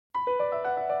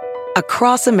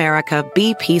Across America,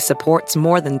 BP supports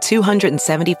more than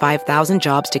 275,000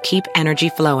 jobs to keep energy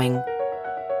flowing.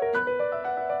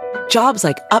 Jobs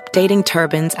like updating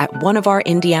turbines at one of our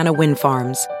Indiana wind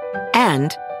farms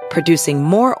and producing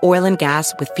more oil and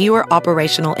gas with fewer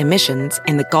operational emissions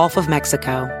in the Gulf of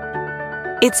Mexico.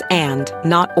 It's and,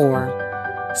 not or.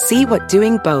 See what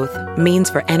doing both means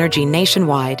for energy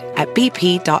nationwide at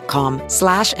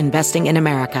bp.com/investing in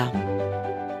America.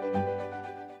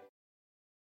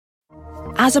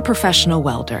 As a professional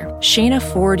welder, Shayna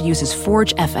Ford uses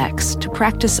Forge FX to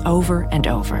practice over and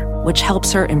over, which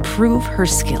helps her improve her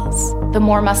skills. The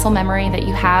more muscle memory that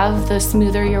you have, the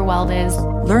smoother your weld is.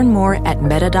 Learn more at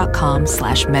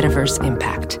meta.com/metaverse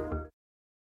impact.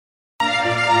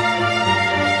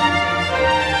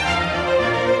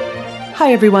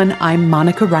 Hi everyone, I'm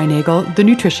Monica Reinagel, the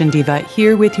Nutrition Diva,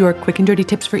 here with your quick and dirty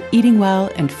tips for eating well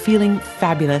and feeling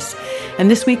fabulous. And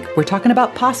this week, we're talking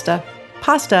about pasta.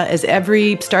 Pasta, as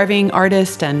every starving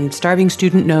artist and starving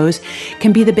student knows,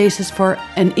 can be the basis for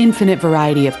an infinite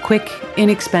variety of quick,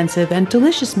 inexpensive, and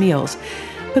delicious meals.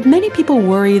 But many people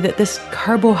worry that this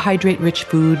carbohydrate-rich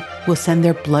food will send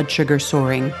their blood sugar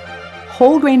soaring.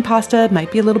 Whole grain pasta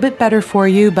might be a little bit better for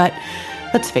you, but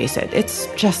let's face it, it's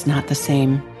just not the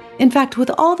same. In fact,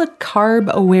 with all the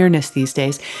carb awareness these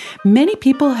days, many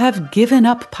people have given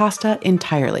up pasta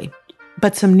entirely.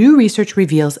 But some new research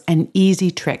reveals an easy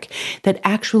trick that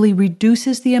actually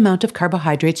reduces the amount of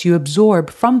carbohydrates you absorb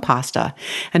from pasta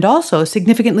and also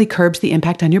significantly curbs the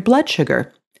impact on your blood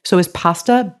sugar. So is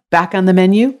pasta back on the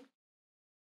menu?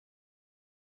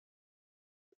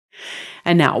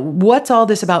 And now, what's all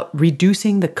this about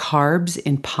reducing the carbs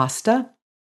in pasta?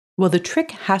 Well, the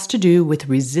trick has to do with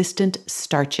resistant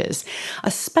starches,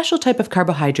 a special type of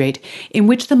carbohydrate in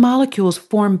which the molecules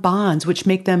form bonds which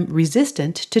make them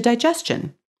resistant to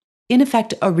digestion. In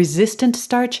effect, a resistant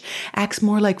starch acts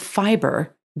more like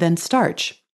fiber than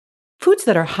starch. Foods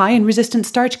that are high in resistant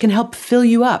starch can help fill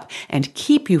you up and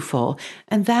keep you full,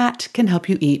 and that can help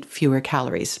you eat fewer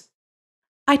calories.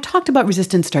 I talked about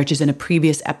resistant starches in a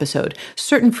previous episode.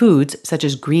 Certain foods, such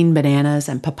as green bananas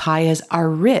and papayas, are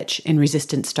rich in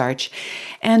resistant starch.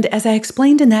 And as I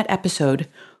explained in that episode,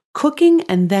 cooking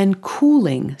and then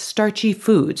cooling starchy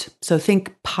foods, so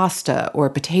think pasta or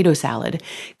potato salad,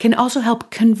 can also help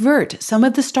convert some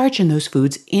of the starch in those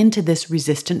foods into this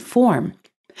resistant form.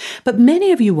 But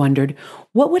many of you wondered,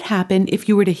 what would happen if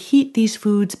you were to heat these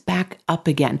foods back up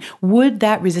again? Would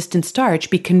that resistant starch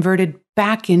be converted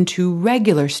back into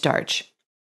regular starch?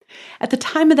 At the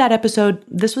time of that episode,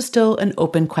 this was still an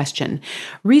open question.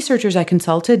 Researchers I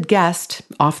consulted guessed,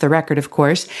 off the record of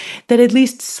course, that at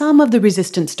least some of the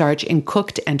resistant starch in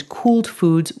cooked and cooled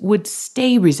foods would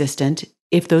stay resistant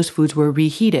if those foods were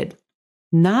reheated.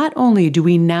 Not only do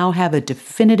we now have a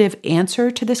definitive answer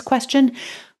to this question,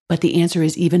 but the answer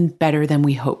is even better than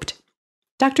we hoped.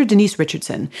 Dr. Denise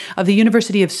Richardson of the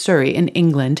University of Surrey in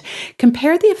England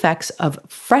compared the effects of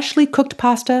freshly cooked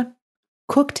pasta,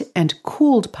 cooked and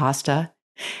cooled pasta,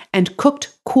 and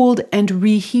cooked, cooled, and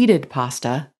reheated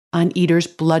pasta on eaters'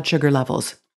 blood sugar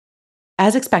levels.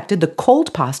 As expected, the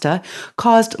cold pasta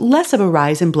caused less of a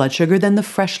rise in blood sugar than the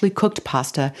freshly cooked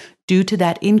pasta due to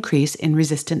that increase in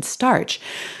resistant starch.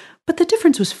 But the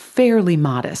difference was fairly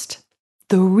modest.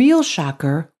 The real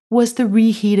shocker was the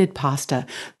reheated pasta.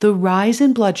 The rise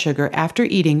in blood sugar after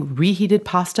eating reheated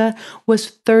pasta was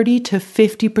 30 to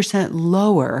 50%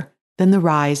 lower than the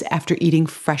rise after eating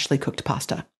freshly cooked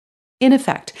pasta. In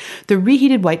effect, the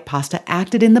reheated white pasta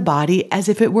acted in the body as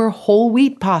if it were whole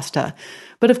wheat pasta,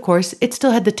 but of course, it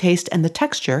still had the taste and the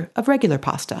texture of regular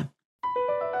pasta.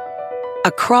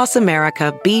 Across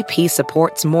America, BP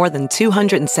supports more than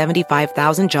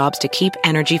 275,000 jobs to keep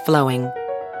energy flowing.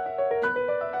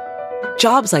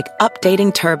 Jobs like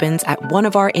updating turbines at one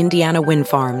of our Indiana wind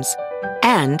farms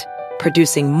and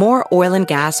producing more oil and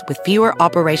gas with fewer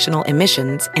operational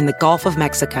emissions in the Gulf of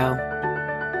Mexico.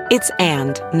 It's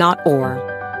and, not or.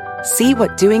 See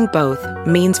what doing both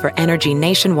means for energy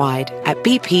nationwide at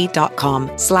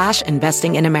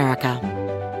bp.com/investing in America.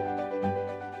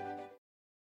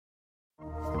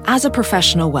 As a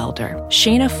professional welder,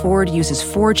 Shayna Ford uses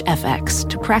Forge FX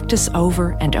to practice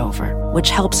over and over, which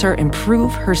helps her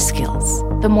improve her skills.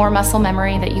 The more muscle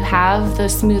memory that you have, the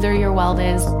smoother your weld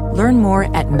is. Learn more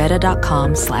at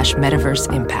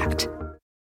meta.com/metaverse impact.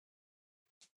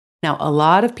 Now, a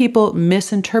lot of people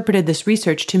misinterpreted this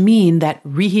research to mean that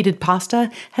reheated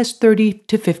pasta has 30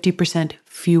 to 50%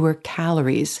 fewer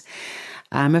calories.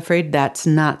 I'm afraid that's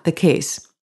not the case.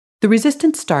 The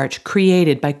resistant starch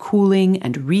created by cooling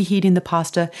and reheating the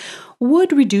pasta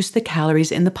would reduce the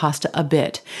calories in the pasta a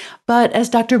bit. But as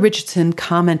Dr. Richardson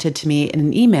commented to me in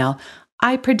an email,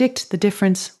 I predict the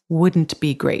difference wouldn't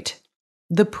be great.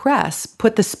 The press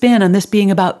put the spin on this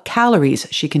being about calories,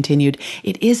 she continued.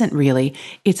 It isn't really.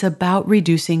 It's about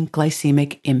reducing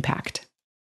glycemic impact.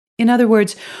 In other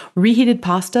words, reheated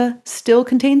pasta still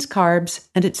contains carbs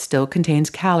and it still contains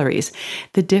calories.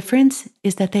 The difference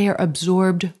is that they are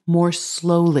absorbed more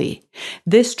slowly.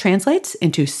 This translates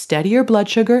into steadier blood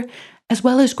sugar as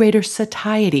well as greater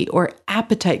satiety or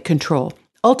appetite control.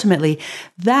 Ultimately,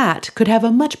 that could have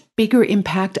a much bigger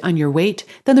impact on your weight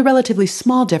than the relatively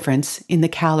small difference in the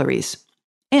calories.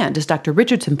 And as Dr.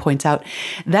 Richardson points out,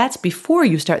 that's before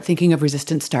you start thinking of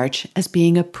resistant starch as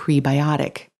being a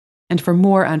prebiotic. And for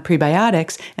more on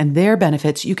prebiotics and their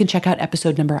benefits, you can check out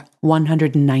episode number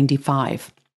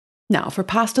 195. Now, for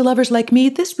pasta lovers like me,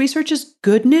 this research is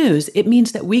good news. It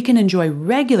means that we can enjoy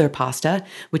regular pasta,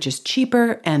 which is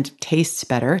cheaper and tastes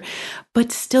better,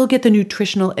 but still get the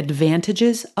nutritional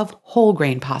advantages of whole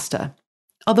grain pasta.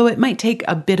 Although it might take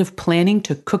a bit of planning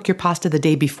to cook your pasta the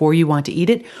day before you want to eat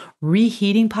it,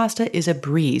 reheating pasta is a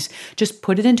breeze. Just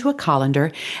put it into a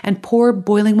colander and pour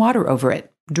boiling water over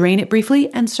it. Drain it briefly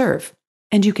and serve.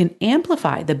 And you can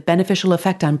amplify the beneficial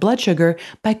effect on blood sugar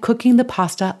by cooking the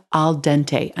pasta al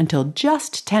dente until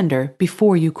just tender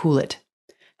before you cool it.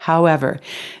 However,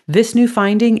 this new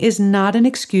finding is not an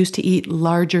excuse to eat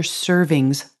larger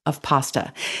servings of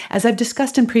pasta. As I've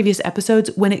discussed in previous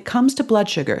episodes, when it comes to blood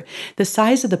sugar, the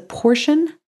size of the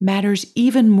portion matters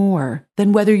even more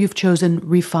than whether you've chosen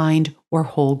refined or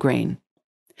whole grain.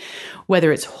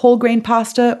 Whether it's whole grain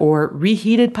pasta or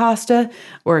reheated pasta,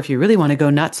 or if you really want to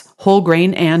go nuts, whole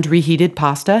grain and reheated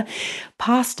pasta,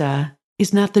 pasta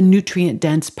is not the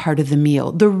nutrient-dense part of the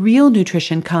meal. The real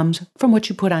nutrition comes from what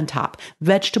you put on top: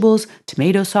 vegetables,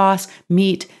 tomato sauce,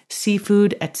 meat,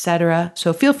 seafood, etc.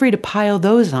 So feel free to pile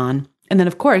those on. And then,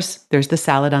 of course, there's the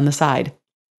salad on the side.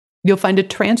 You'll find a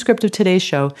transcript of today's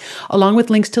show, along with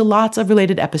links to lots of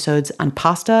related episodes on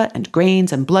pasta and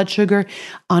grains and blood sugar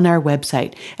on our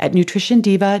website at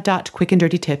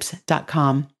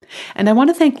nutritiondiva.quickanddirtytips.com. And I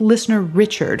want to thank listener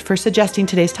Richard for suggesting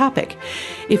today's topic.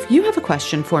 If you have a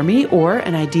question for me or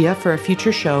an idea for a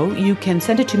future show, you can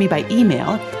send it to me by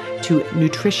email to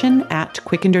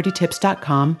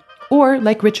nutrition@quickanddirtytips.com, or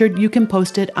like Richard, you can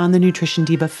post it on the Nutrition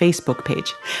Diva Facebook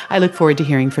page. I look forward to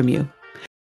hearing from you.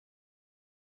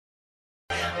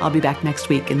 I'll be back next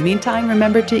week. In the meantime,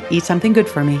 remember to eat something good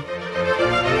for me.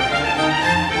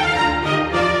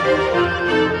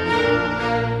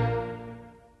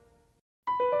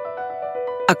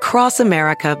 Across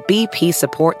America, BP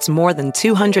supports more than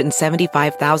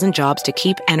 275,000 jobs to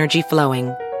keep energy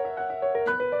flowing.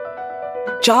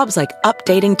 Jobs like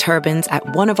updating turbines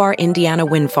at one of our Indiana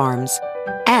wind farms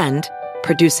and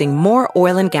producing more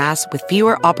oil and gas with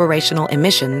fewer operational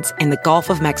emissions in the Gulf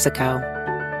of Mexico.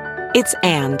 It's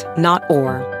and, not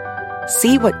or.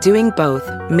 See what doing both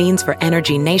means for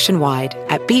energy nationwide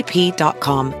at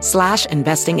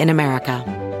bp.com/investing in America.